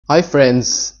Hi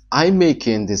friends, I'm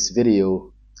making this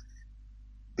video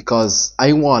because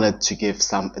I wanted to give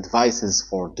some advices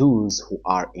for those who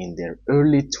are in their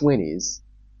early 20s.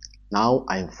 Now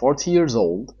I'm 40 years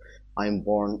old. I'm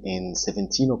born in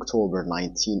 17 October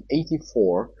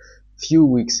 1984. Few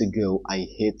weeks ago I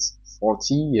hit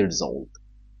 40 years old.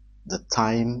 The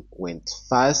time went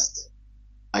fast.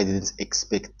 I didn't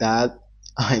expect that.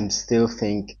 I'm still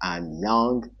think I'm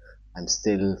young. I'm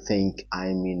still think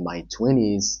I'm in my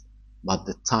 20s, but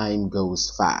the time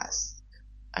goes fast.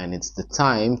 And it's the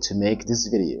time to make this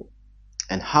video.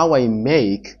 And how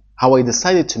I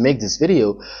decided to make this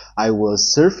video, I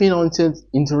was surfing on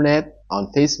internet,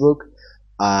 on Facebook.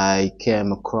 I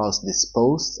came across this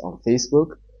post on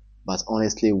Facebook, but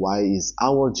honestly, why is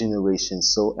our generation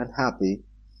so unhappy?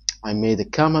 I made a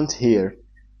comment here,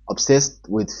 obsessed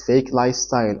with fake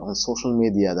lifestyle on social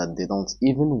media that they don't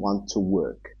even want to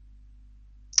work.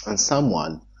 And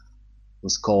someone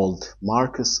who's called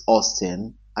Marcus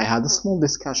Austin, I had a small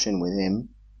discussion with him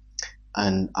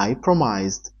and I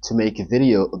promised to make a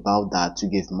video about that, to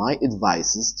give my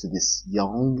advices to this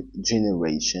young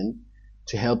generation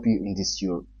to help you in this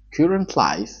your current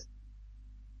life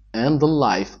and the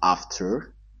life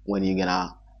after, when you're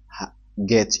gonna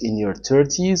get in your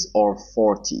 30s or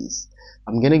 40s.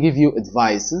 I'm gonna give you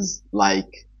advices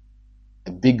like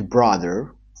a big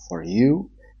brother for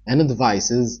you, and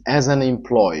advices as an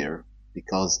employer,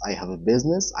 because I have a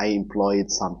business. I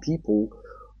employed some people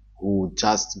who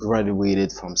just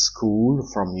graduated from school,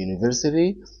 from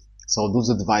university. So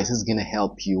those advices gonna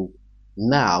help you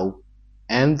now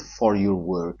and for your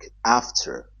work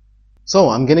after. So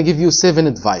I'm gonna give you 7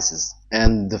 advices,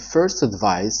 and the first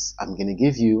advice I'm gonna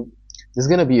give you is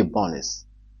gonna be a bonus,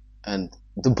 and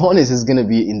the bonus is gonna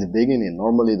be in the beginning.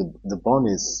 Normally the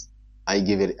bonus I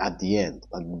give it at the end,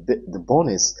 but the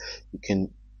bonus, you can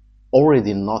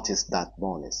already notice that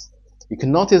bonus. You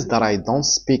can notice that I don't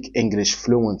speak English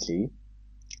fluently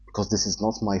because this is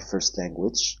not my first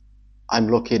language. I'm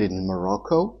located in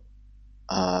Morocco.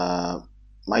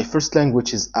 My first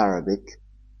language is Arabic.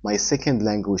 My second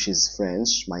language is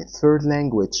French. My third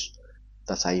language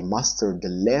that I mastered the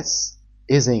less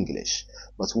is English.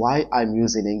 But why I'm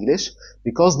using English?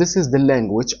 Because this is the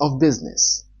language of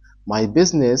business. My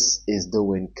business is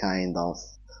doing kind of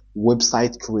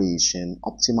website creation,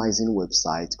 optimizing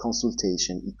website,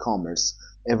 consultation, e-commerce,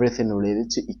 everything related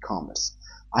to e-commerce.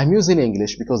 I'm using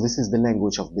English because this is the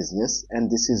language of business, and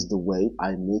this is the way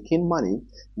I'm making money,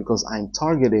 because I'm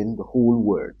targeting the whole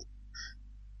world.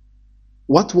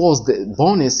 What was the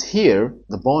bonus here?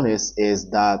 The bonus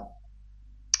is that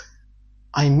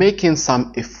I'm making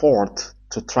some effort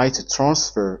to try to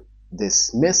transfer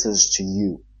this message to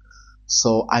you.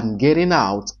 So I'm getting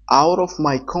out of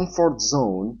my comfort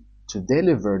zone to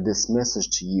deliver this message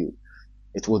to you.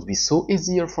 It would be so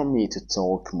easier for me to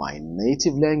talk my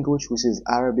native language, which is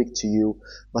Arabic, to you,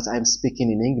 but I'm speaking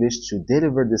in English to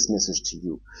deliver this message to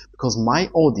you. Because my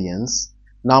audience,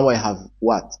 now I have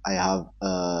what? I have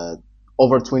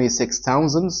over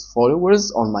 26,000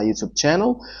 followers on my YouTube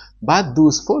channel, but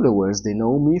those followers, they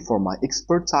know me for my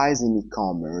expertise in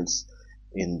e-commerce,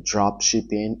 in drop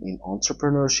shipping, in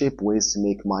entrepreneurship, ways to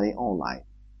make money online.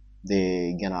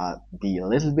 They're gonna be a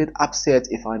little bit upset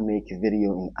if I make a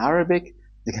video in Arabic.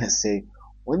 They're gonna say,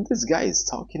 what this guy is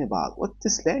talking about? What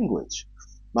this language?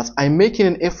 But I'm making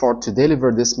an effort to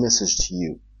deliver this message to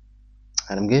you.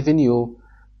 And I'm giving you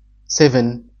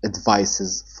 7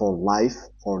 advices for life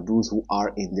for those who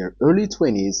are in their early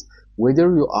 20s,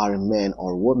 whether you are a man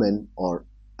or woman, or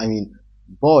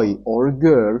boy or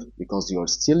girl, because you're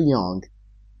still young.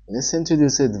 Listen to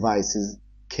these advices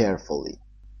carefully.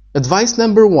 Advice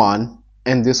number 1,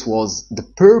 and this was the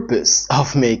purpose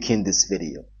of making this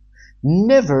video.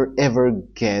 Never ever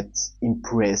get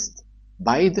impressed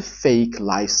by the fake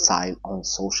lifestyle on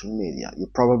social media. You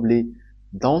probably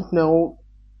don't know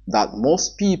that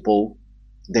most people,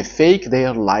 they fake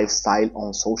their lifestyle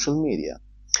on social media.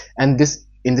 And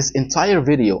in this entire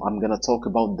video, I'm gonna talk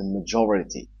about the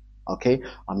majority. Okay,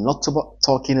 I'm not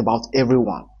talking about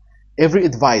everyone. Every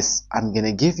advice I'm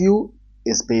gonna give you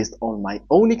is based on my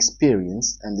own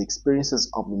experience and the experiences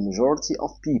of the majority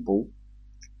of people,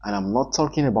 and I'm not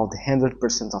talking about the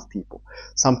 100% of people.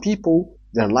 Some people,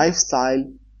 their lifestyle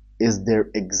is their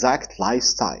exact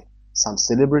lifestyle. Some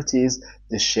celebrities,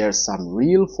 they share some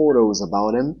real photos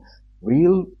about them,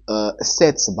 real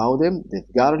assets about them.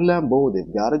 They've got a Lambo,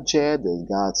 they've got a jet, they've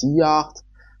got a yacht,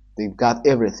 they've got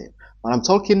everything. But I'm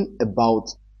talking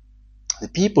about the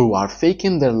people who are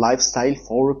faking their lifestyle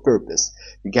for a purpose.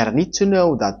 You gotta need to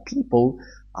know that people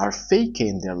are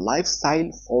faking their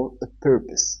lifestyle for a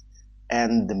purpose.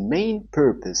 And the main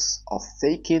purpose of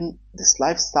faking this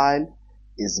lifestyle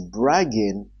is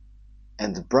bragging,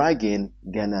 and bragging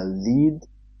gonna lead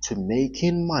to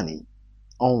making money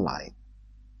online.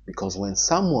 Because when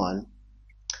someone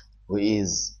who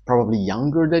is probably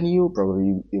younger than you,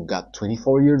 probably you've got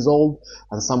 24 years old,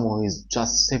 and someone who is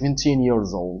just 17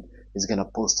 years old is gonna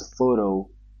post a photo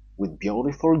with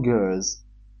beautiful girls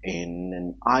in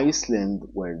an Iceland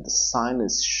where the sun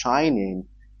is shining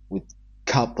with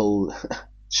couple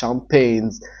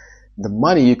champagnes, the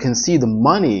money, you can see the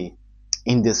money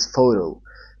in this photo.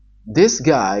 This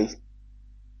guy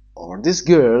or this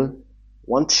girl,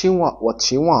 what she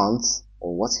wants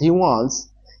or what he wants,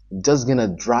 just gonna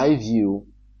drive you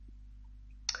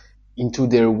into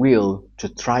their will to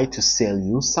try to sell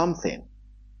you something.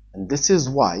 And this is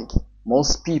why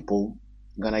most people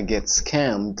gonna get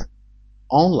scammed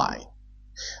online.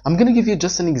 I'm gonna give you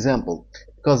just an example,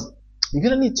 because you're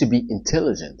gonna need to be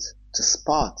intelligent to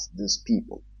spot these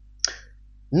people.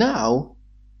 Now,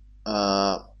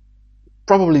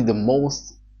 probably the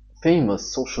most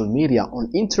famous social media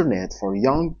on internet for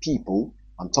young people,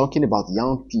 I'm talking about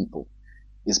young people,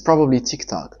 is probably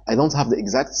TikTok. I don't have the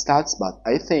exact stats, but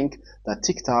I think that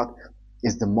TikTok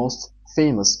is the most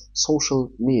famous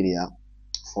social media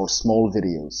for small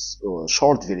videos or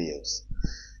short videos.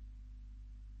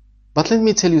 But let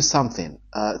me tell you something.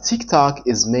 TikTok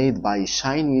is made by a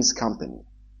Chinese company,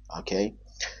 okay?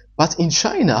 But in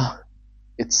China,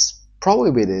 it's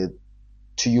prohibited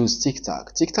to use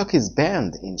TikTok. TikTok is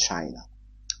banned in China.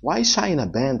 Why China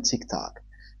banned TikTok?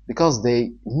 Because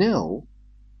they know,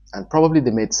 and probably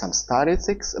they made some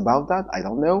statistics about that, I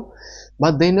don't know,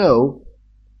 but they know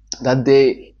that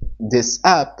this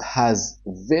app has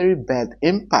very bad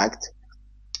impact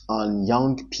on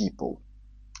young people.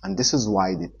 And this is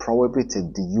why they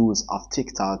prohibited the use of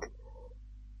TikTok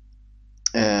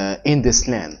in this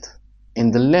land,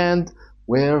 in the land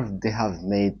where they have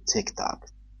made TikTok.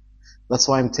 That's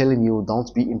why I'm telling you,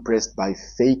 don't be impressed by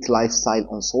fake lifestyle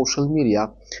on social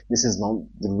media. This is not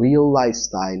the real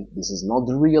lifestyle. This is not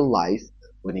the real life.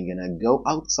 When you're gonna go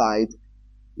outside,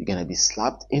 you're gonna be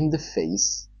slapped in the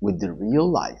face with the real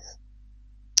life.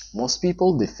 Most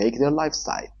people, they fake their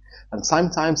lifestyle. And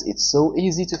sometimes it's so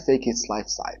easy to fake its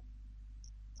lifestyle.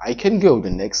 I can go the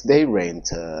next day,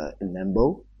 rent a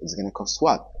Lambo. It's gonna cost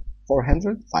what?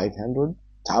 $400, $500,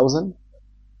 $1,000,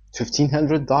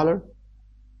 $1,500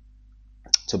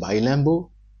 to buy a Lambo,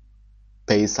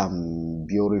 pay some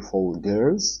beautiful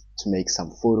girls to make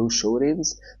some photo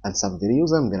shootings and some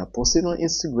videos. I'm gonna post it on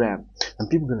Instagram, and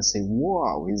people are gonna say,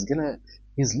 wow,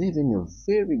 he's living a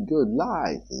very good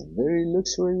life, a very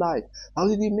luxury life. How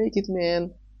did he make it,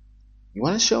 man? You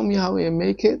wanna show me how I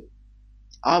make it?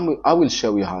 I will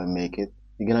show you how I make it.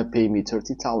 You're gonna pay me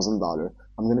 $30,000.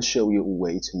 I'm gonna show you a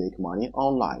way to make money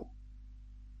online.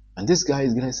 And this guy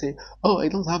is gonna say, oh, I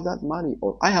don't have that money,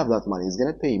 or I have that money. He's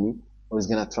gonna pay me, or he's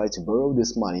gonna try to borrow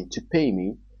this money to pay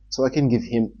me so I can give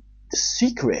him the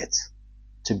secret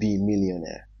to be a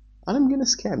millionaire. And I'm gonna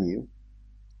scam you.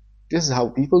 This is how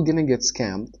people gonna get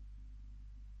scammed,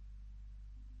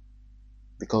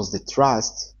 because they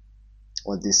trust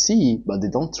what they see, but they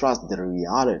don't trust the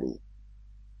reality.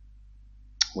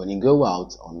 When you go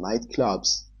out on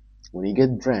nightclubs, when you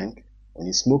get drunk, when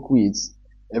you smoke weeds,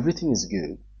 everything is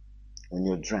good. When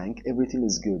you're drunk, everything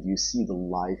is good. You see the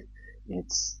life in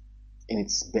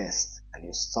its best, and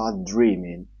you start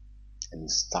dreaming, and you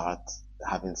start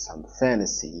having some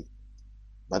fantasy.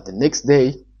 But the next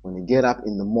day, when you get up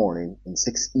in the morning, in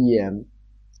 6 a.m.,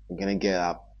 you're gonna get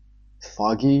up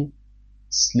foggy,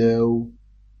 slow.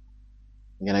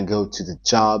 You're gonna go to the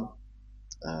job,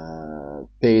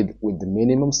 paid with the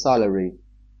minimum salary.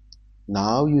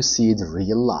 Now you see the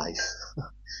real life.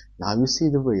 Now you see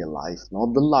the real life,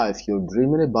 not the life you're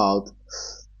dreaming about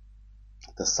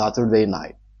the Saturday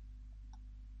night.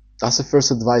 That's the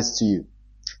first advice to you.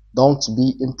 Don't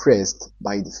be impressed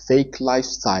by the fake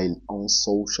lifestyle on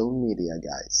social media,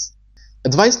 guys.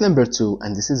 Advice number 2,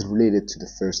 and this is related to the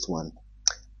first one.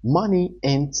 Money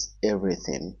ain't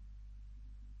everything.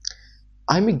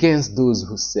 I'm against those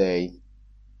who say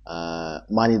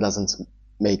money doesn't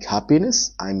make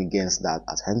happiness. I'm against that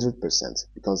at 100%,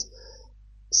 because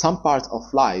some part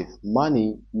of life,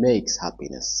 money makes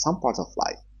happiness. Some part of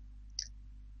life.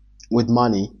 With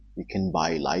money, you can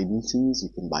buy liabilities, you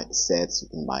can buy assets, you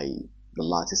can buy the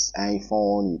latest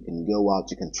iPhone, you can go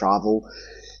out, you can travel,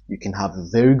 you can have a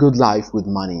very good life with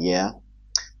money, yeah?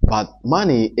 But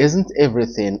money isn't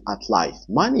everything at life.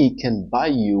 Money can buy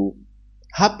you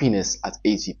happiness at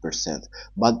 80%,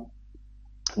 but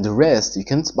the rest, you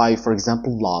can't buy, for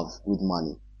example, love with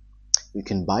money. You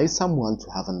can buy someone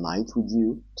to have a night with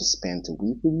you, to spend a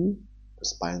week with you,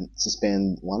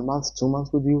 spend 1 month, 2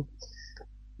 months with you.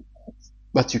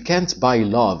 But you can't buy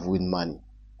love with money.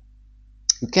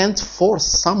 You can't force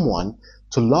someone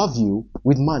to love you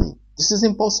with money. This is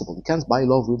impossible. You can't buy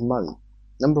love with money.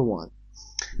 Number one.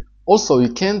 Also,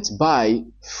 you can't buy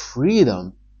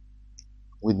freedom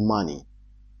with money.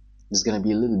 It's gonna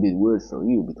be a little bit weird for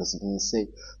you because you're gonna say,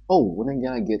 oh, when I'm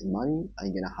gonna get money,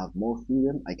 I'm gonna have more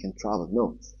freedom, I can travel.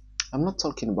 No, I'm not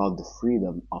talking about the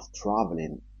freedom of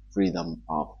traveling, freedom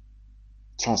of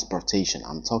transportation.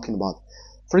 I'm talking about,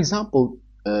 for example,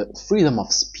 freedom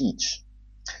of speech.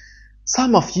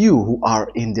 Some of you who are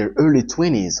in their early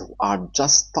 20s, who are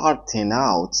just starting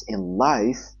out in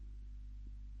life,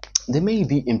 they may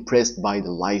be impressed by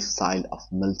the lifestyle of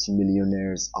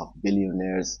multimillionaires, of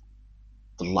billionaires,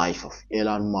 the life of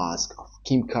Elon Musk, of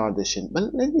Kim Kardashian.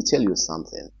 But let me tell you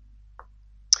something.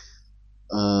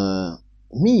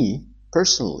 Me,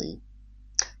 personally,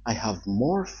 I have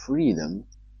more freedom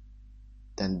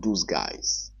than those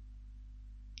guys.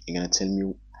 You're gonna tell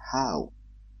me how?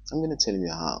 I'm gonna tell you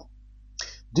how.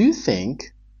 Do you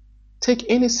think, take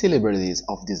any celebrities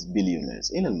of these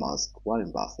billionaires, Elon Musk,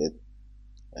 Warren Buffett,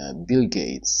 Bill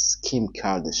Gates, Kim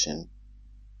Kardashian,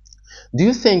 do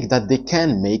you think that they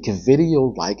can make a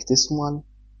video like this one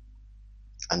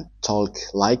and talk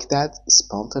like that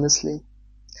spontaneously?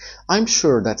 I'm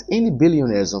sure that any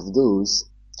billionaires of those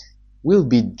will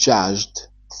be judged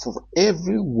for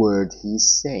every word he's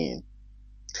saying.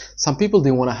 Some people,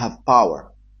 they want to have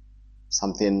power,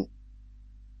 something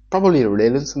probably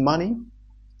related to money.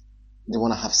 They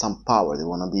want to have some power. They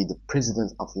want to be the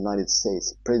president of the United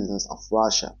States, president of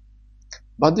Russia.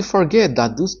 But they forget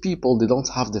that those people, they don't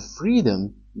have the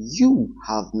freedom you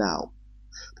have now.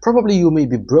 Probably you may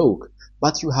be broke,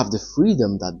 but you have the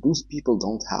freedom that those people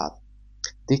don't have.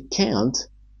 They can't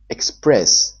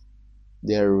express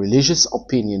their religious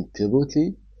opinion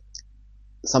publicly.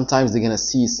 Sometimes they're gonna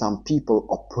see some people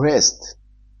oppressed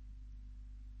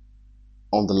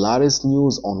on the latest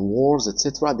news, on wars,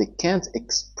 etc. They can't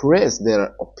express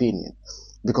their opinion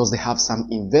because they have some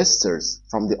investors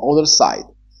from the other side.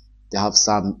 They have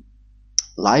some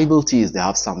liabilities, they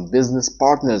have some business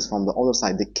partners from the other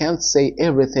side. They can't say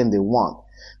everything they want.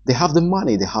 They have the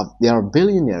money, they are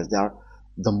billionaires, they are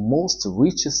the most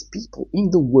richest people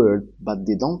in the world, but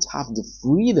they don't have the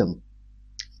freedom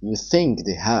you think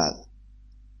they have.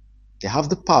 They have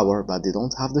the power, but they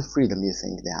don't have the freedom you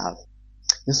think they have.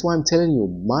 That's why I'm telling you,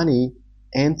 money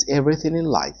ain't everything in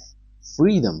life.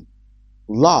 Freedom,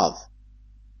 love,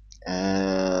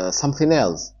 something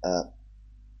else.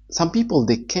 Some people,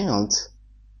 they can't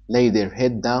lay their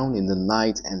head down in the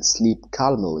night and sleep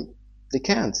calmly. They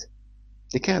can't.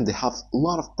 They can't. They have a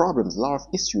lot of problems, a lot of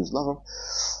issues, a lot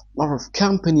of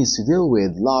companies to deal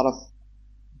with, a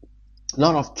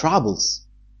lot of troubles.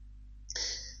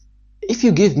 If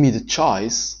you give me the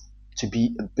choice to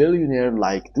be a billionaire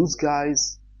like those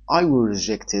guys, I will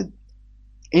reject it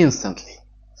instantly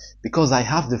because I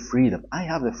have the freedom. I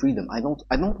have the freedom. I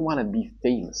don't want to be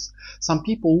famous. Some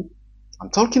people, I'm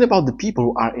talking about the people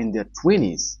who are in their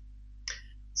 20s.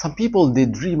 Some people, they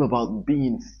dream about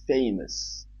being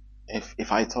famous.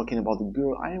 If I talking about a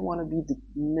girl, I want to be the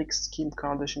next Kim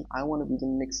Kardashian. I want to be the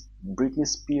next Britney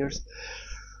Spears.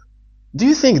 Do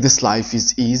you think this life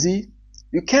is easy?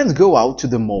 You can't go out to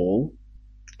the mall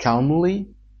calmly.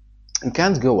 You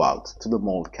can't go out to the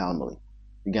mall calmly.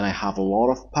 You're gonna have a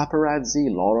lot of paparazzi,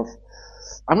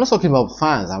 I'm not talking about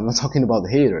fans, I'm not talking about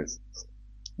haters.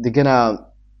 They're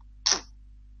not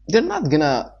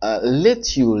gonna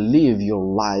let you live your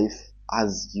life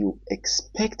as you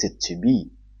expect it to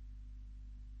be.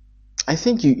 I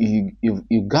think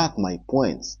you got my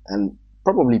points. And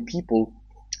probably people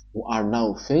who are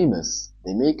now famous,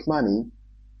 they make money,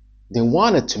 they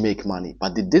wanted to make money,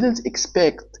 but they didn't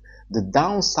expect the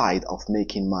downside of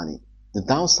making money, the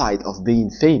downside of being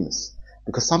famous.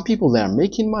 Because some people, they are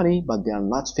making money, but they are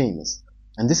not famous.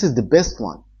 And this is the best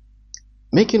one.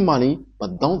 Making money,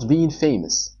 but don't being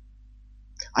famous.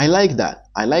 I like that.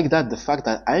 I like that the fact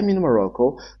that I'm in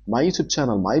Morocco, my YouTube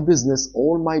channel, my business,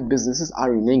 all my businesses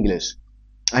are in English.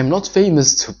 I'm not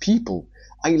famous to people.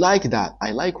 I like that.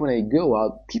 I like when I go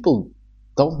out, people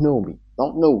don't know me,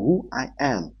 don't know who I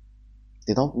am.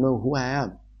 They don't know who I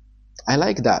am. I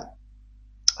like that.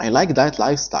 I like that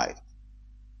lifestyle.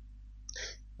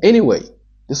 Anyway,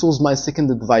 this was my second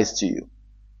advice to you.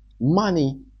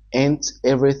 Money ain't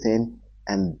everything,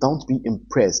 and don't be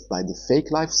impressed by the fake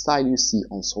lifestyle you see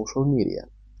on social media.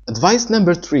 Advice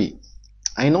number 3.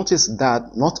 I noticed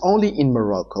that not only in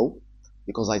Morocco,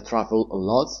 because I travel a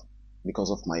lot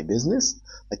because of my business,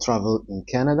 I travel in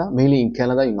Canada, mainly in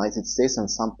Canada, United States, and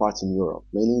some parts in Europe,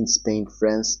 mainly in Spain,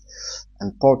 France,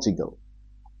 and Portugal.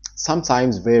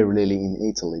 sometimes very rarely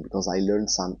in Italy, because I learned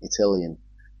some Italian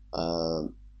uh,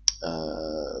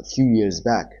 a few years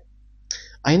back.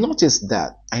 I noticed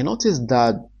that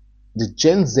the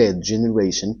Gen Z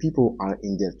generation, people are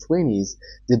in their 20s,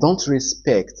 they don't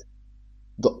respect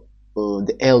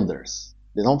the elders.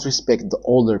 They don't respect the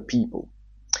older people.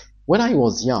 When I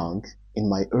was young, in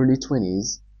my early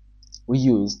 20s, we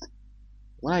used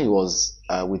when I was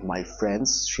with my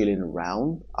friends chilling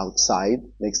around outside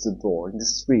next to the door in the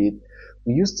street,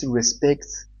 we used to respect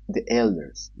the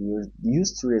elders. We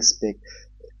used to respect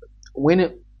when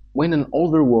when an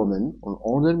older woman or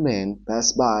older man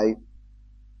passed by.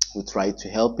 We tried to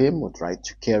help him. We tried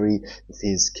to carry if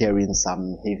he's carrying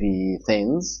some heavy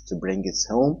things to bring it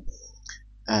home.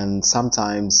 And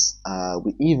sometimes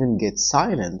we even get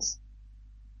silent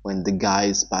when the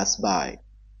guys pass by.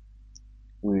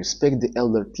 We respect the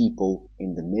elder people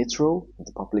in the metro, in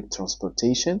the public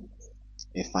transportation.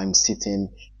 If I'm sitting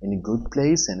in a good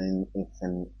place and if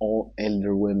an old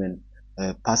elder woman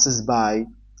passes by,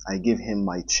 I give him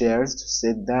my chairs to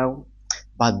sit down.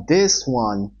 But this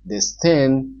one, this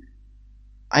thing,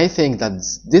 I think that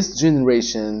this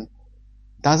generation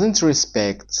doesn't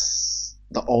respect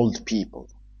the old people.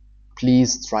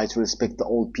 Please try to respect the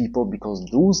old people, because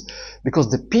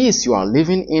the peace you are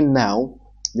living in now,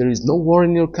 there is no war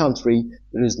in your country,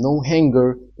 there is no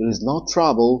hunger, there is no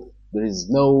trouble, there is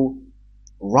no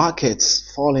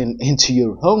rockets falling into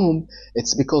your home.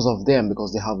 It's because of them,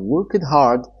 because they have worked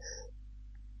hard,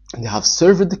 they have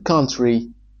served the country,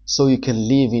 so you can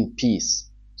live in peace.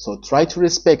 So try to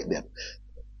respect them.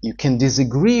 You can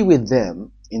disagree with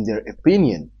them in their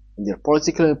opinion, in their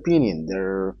political opinion,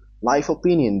 their life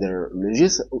opinion, their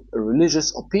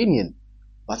religious opinion,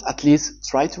 but at least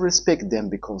try to respect them,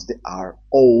 because they are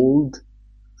old.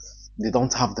 They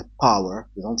don't have the power,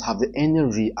 they don't have the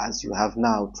energy as you have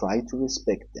now. Try to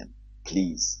respect them,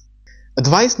 please.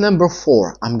 Advice number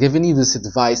 4. I'm giving you this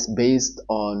advice based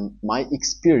on my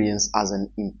experience as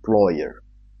an employer.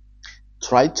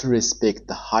 Try to respect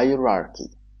the hierarchy.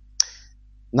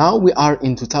 Now we are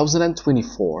in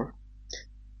 2024.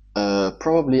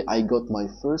 Probably I got my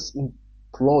first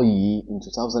employee in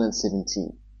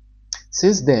 2017.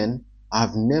 Since then,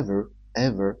 I've never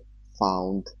ever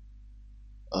found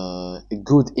a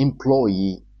good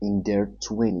employee in their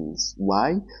 20s.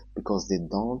 Why? Because they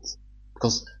don't,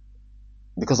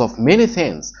 because of many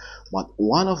things, but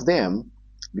one of them,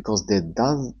 because they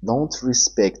don't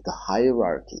respect the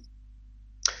hierarchy.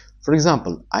 For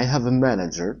example, I have a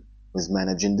manager who's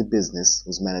managing the business,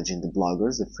 who's managing the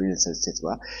bloggers, the freelancers,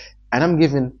 etc. And I'm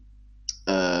given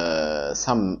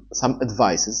some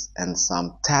advices and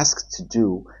some tasks to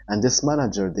do, and this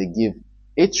manager, they give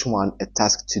each one a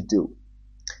task to do.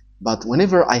 But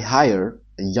whenever I hire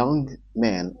a young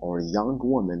man or a young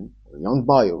woman, or a young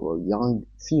boy or a young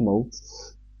female,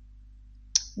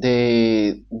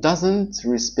 they doesn't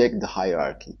respect the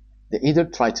hierarchy. They either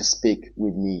try to speak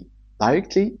with me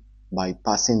directly by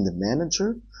passing the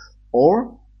manager,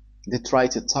 or they try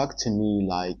to talk to me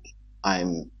like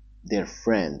I'm their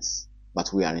friends,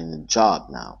 but we are in a job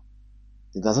now.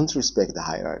 It doesn't respect the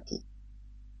hierarchy.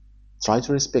 Try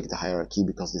to respect the hierarchy,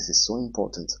 because this is so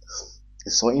important.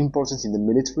 It's so important in the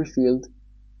military field.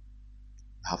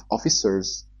 We have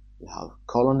officers, we have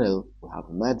colonel, we have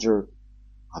major,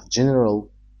 we have general.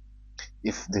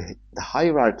 If the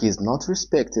hierarchy is not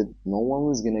respected, no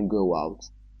one is gonna go out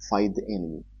fight the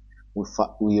enemy.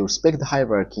 We respect the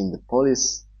hierarchy in the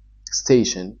police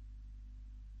station.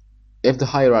 If the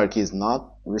hierarchy is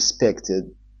not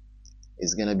respected,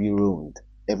 it's gonna be ruined.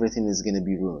 Everything is gonna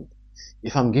be ruined.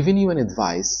 If I'm giving you an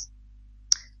advice,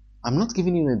 I'm not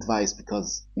giving you an advice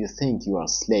because you think you are a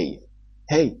slave.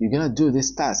 Hey, you're gonna do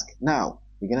this task now.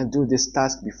 You're gonna do this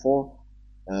task before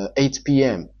 8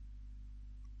 p.m.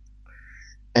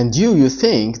 And you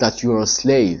think that you're a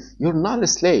slave. You're not a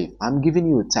slave. I'm giving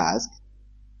you a task.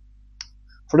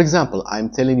 For example, I'm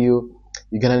telling you,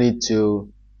 you're gonna need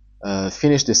to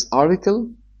finish this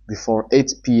article before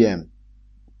 8 p.m.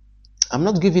 I'm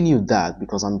not giving you that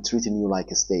because I'm treating you like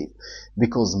a slave.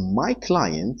 Because my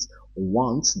client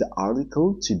wants the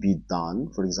article to be done,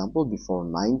 for example, before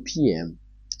 9 p.m.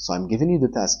 So I'm giving you the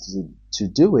task to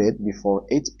do it before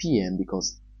 8 p.m.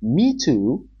 because me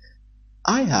too,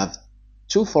 I have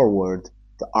to forward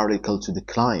the article to the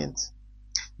client.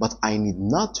 But I need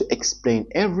not to explain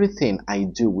everything I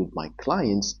do with my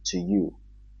clients to you.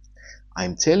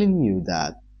 I'm telling you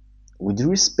that with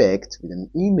respect, with an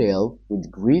email, with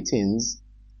greetings,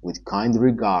 with kind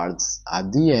regards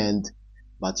at the end,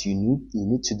 but you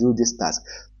need to do this task.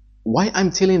 Why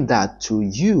I'm telling that to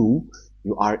you?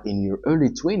 You are in your early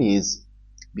 20s,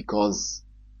 because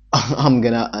I'm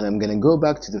gonna go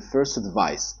back to the first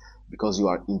advice, because you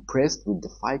are impressed with the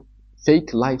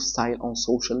fake lifestyle on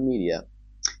social media,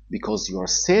 because you are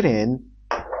sitting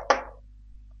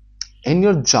in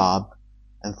your job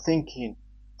and thinking,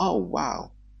 oh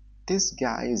wow, this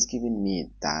guy is giving me a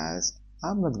task.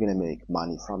 I'm not gonna make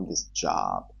money from this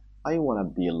job. I wanna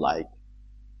be like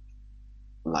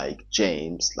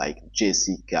James, like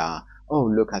Jessica. Oh,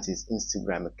 look at his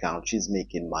Instagram account. She's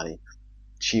making money.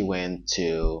 She went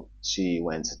to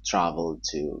travel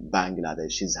to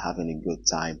Bangladesh. She's having a good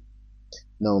time.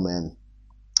 No man,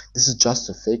 this is just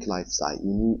a fake lifestyle.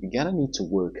 You gotta need to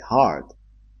work hard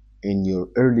in your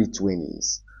early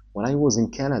 20s. When I was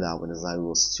in Canada, when I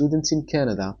was student in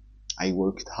Canada, I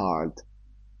worked hard.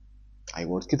 I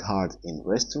worked hard in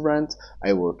restaurant.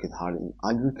 I worked hard in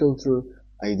agriculture.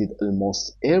 I did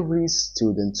almost every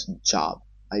student job.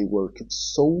 I worked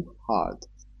so hard.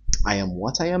 I am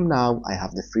what I am now. I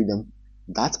have the freedom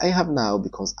that I have now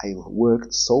because I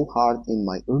worked so hard in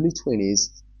my early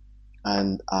 20s,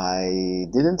 and I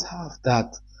didn't have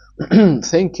that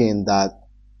thinking that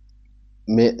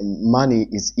money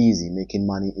is easy, making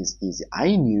money is easy.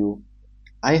 I knew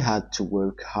I had to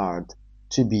work hard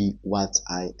to be what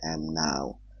I am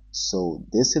now. So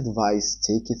this advice,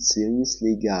 take it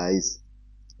seriously, guys.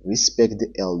 Respect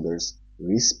the elders,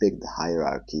 respect the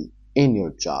hierarchy in your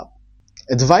job.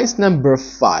 Advice number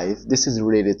 5, this is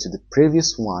related to the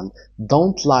previous one.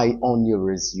 Don't lie on your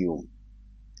resume.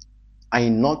 I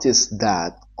noticed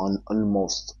that on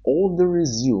almost all the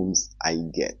resumes I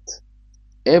get,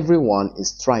 everyone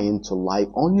is trying to lie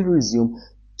on your resume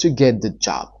to get the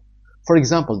job. For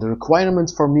example, the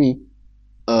requirement for me,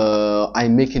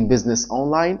 I'm making business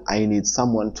online. I need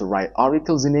someone to write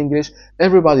articles in English.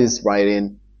 Everybody is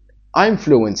writing, I'm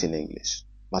fluent in English.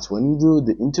 But when you do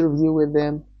the interview with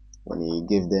them, when you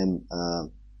give them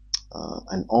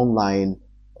an online,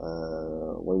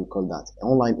 what do you call that?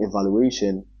 Online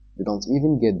evaluation, they don't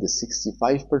even get the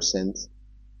 65%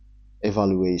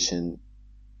 evaluation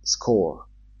score.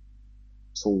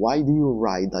 So why do you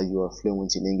write that you are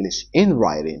fluent in English in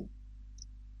writing?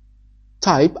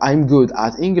 Type, I'm good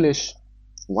at English.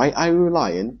 Why are you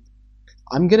lying?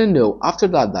 I'm gonna know after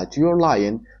that you're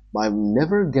lying, but I'm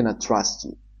never gonna trust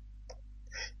you.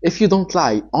 If you don't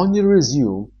lie on your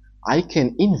resume, I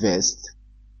can invest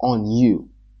on you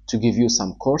to give you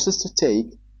some courses to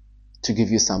take, to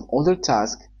give you some other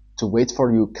tasks, to wait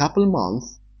for you a couple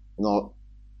months,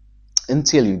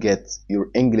 until you get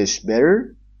your English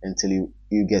better, until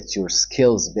you get your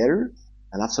skills better,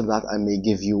 and after that I may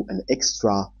give you an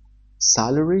extra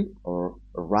salary or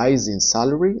a rise in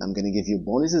salary. I'm gonna give you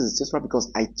bonuses, etc.,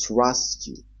 because I trust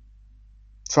you.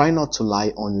 Try not to lie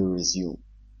on your resume.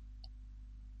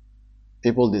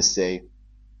 People, they say,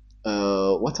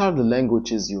 what are the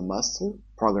languages you master?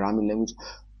 Programming language?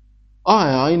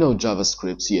 I know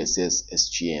JavaScript, CSS,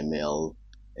 HTML,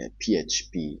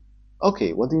 PHP.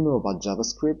 Okay, what do you know about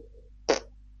JavaScript?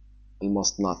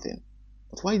 Almost nothing.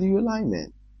 But why do you lie,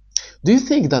 man? Do you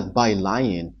think that by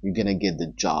lying you're gonna get the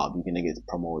job, you're gonna get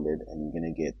promoted, and you're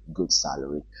gonna get good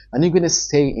salary, and you're gonna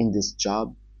stay in this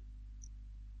job?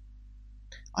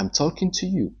 I'm talking to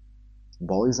you,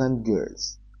 boys and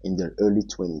girls in their early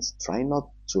 20s. Try not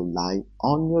to lie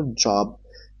on your job,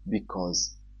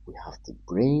 because we have the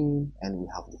brain and we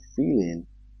have the feeling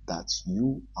that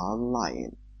you are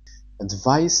lying.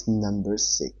 Advice number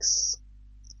 6.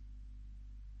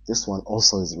 This one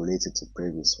also is related to the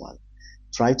previous one.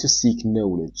 Try to seek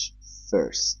knowledge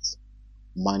first.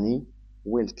 Money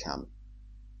will come.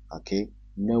 Okay?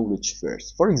 Knowledge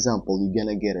first. For example, you're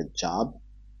gonna get a job.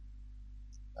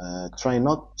 Try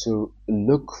not to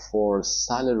look for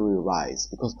salary rise,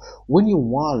 because when you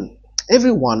want,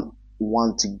 everyone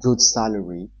wants a good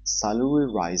salary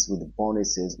rise with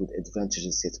bonuses, with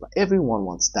advantages, etc. Everyone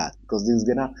wants that because this is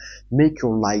gonna make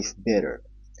your life better.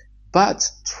 But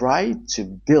try to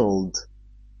build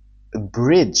a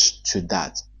bridge to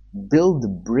that. Build the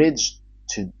bridge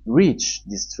to reach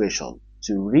this threshold,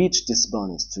 to reach this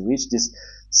bonus, to reach this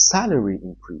salary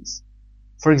increase.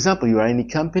 For example, you are in a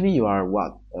company, you are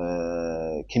what?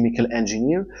 Chemical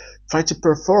engineer. Try to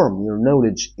perform your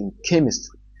knowledge in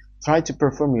chemistry. Try to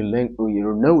perform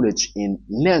your knowledge in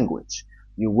language.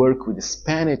 You work with a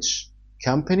Spanish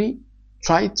company.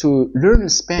 Try to learn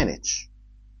Spanish.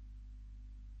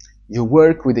 You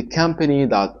work with a company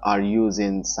that are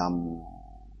using some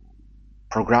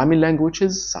programming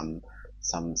languages, some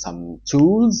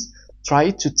tools. Try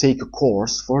to take a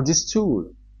course for this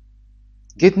tool.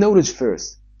 Get knowledge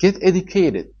first. Get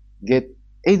educated. Get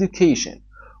education.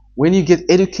 When you get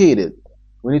educated,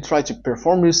 when you try to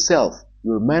perform yourself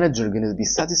your manager gonna be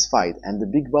satisfied, and the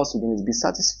big boss are gonna be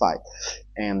satisfied,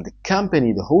 and the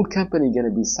company, the whole company gonna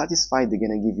be satisfied. They're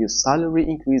gonna give you salary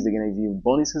increase, they're gonna give you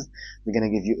bonuses, they're gonna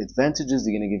give you advantages,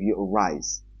 they're gonna give you a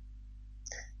rise.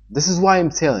 This is why I'm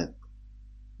telling,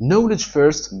 knowledge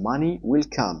first, money will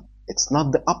come. It's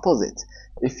not the opposite.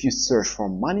 If you search for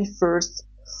money first,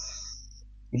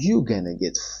 you're gonna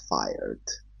get fired.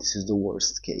 This is the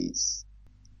worst case.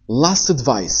 Last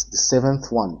advice, the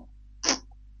seventh one,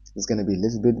 is gonna be a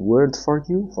little bit weird for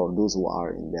you, for those who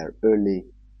are in their early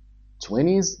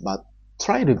 20s, but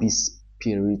try to be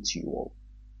spiritual.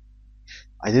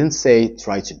 I didn't say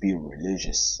try to be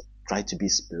religious, try to be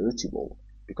spiritual,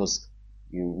 because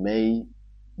you may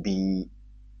be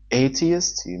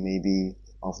atheist, you may be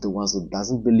of the ones that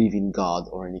doesn't believe in God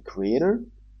or any creator,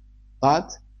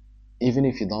 but even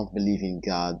if you don't believe in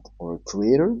God or a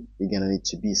creator, you're gonna need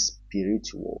to be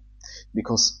spiritual,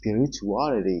 because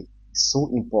spirituality is so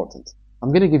important.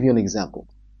 I'm gonna give you an example.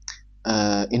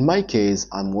 In my case,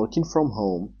 I'm working from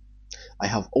home. I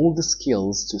have all the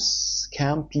skills to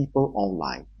scam people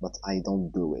online, but I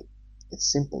don't do it. It's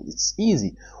simple, it's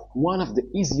easy. One of the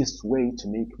easiest way to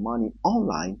make money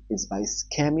online is by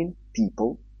scamming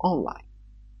people online.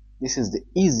 This is the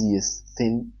easiest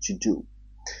thing to do.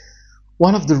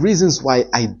 One of the reasons why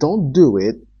I don't do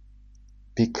it,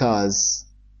 because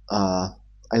I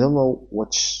don't know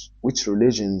which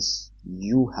religions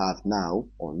you have now,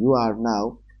 or you are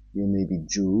now. You may be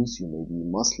Jews, you may be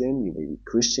Muslim, you may be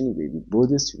Christian, you may be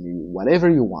Buddhist, you may be whatever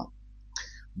you want.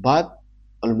 But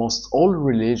almost all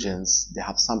religions, they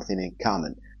have something in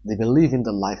common. They believe in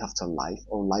the life after life,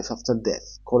 or life after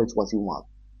death. Call it what you want.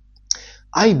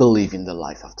 I believe in the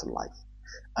life after life.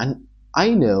 And I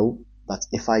know that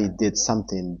if I did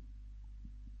something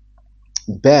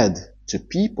bad to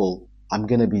people, I'm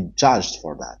gonna be judged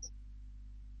for that.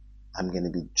 I'm gonna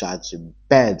be judged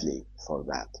badly for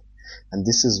that. And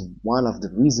this is one of the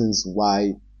reasons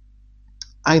why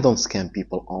I don't scam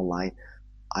people online.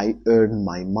 I earn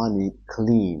my money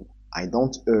clean. I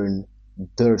don't earn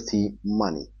dirty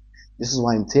money. This is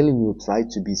why I'm telling you, try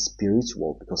to be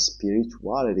spiritual, because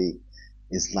spirituality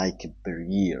is like a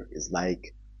barrier, is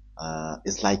like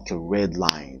a red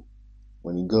line.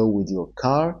 When you go with your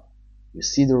car, you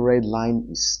see the red line,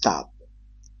 you stop.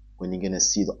 When you're gonna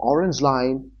see the orange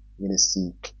line, you're gonna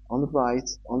see on the right,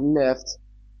 on the left.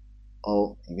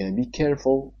 Oh, you're gonna be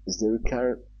careful. Is there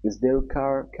a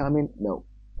car coming? No.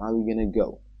 Now you're gonna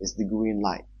go. It's the green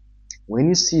line. When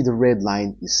you see the red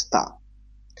line, you stop.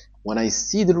 When I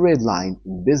see the red line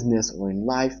in business or in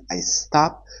life, I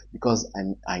stop, because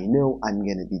I know I'm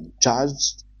gonna be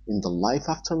judged in the life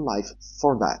after life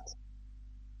for that.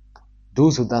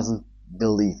 Those who doesn't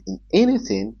believe in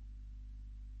anything,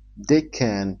 they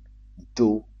can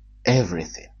do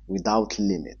everything without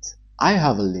limit. I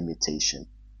have a limitation.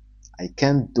 I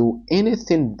can't do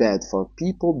anything bad for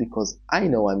people, because I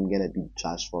know I'm gonna be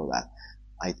judged for that.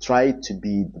 I try to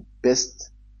be the best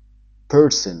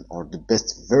person, or the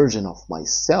best version of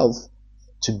myself,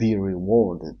 to be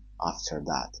rewarded after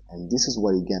that. And this is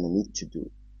what you're gonna need to do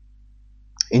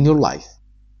in your life,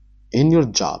 in your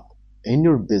job, in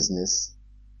your business,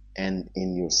 and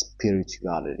in your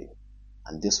spirituality.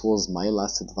 And this was my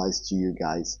last advice to you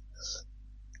guys.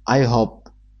 I hope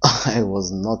I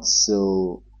was not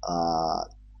so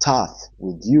tough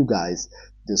with you guys.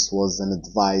 This was an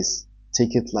advice.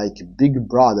 Take it like a big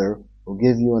brother who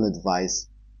gave you an advice,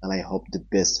 and I hope the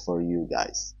best for you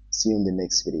guys. See you in the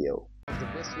next video. The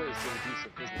best way to reduce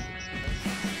your business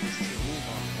expenses is to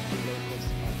move on.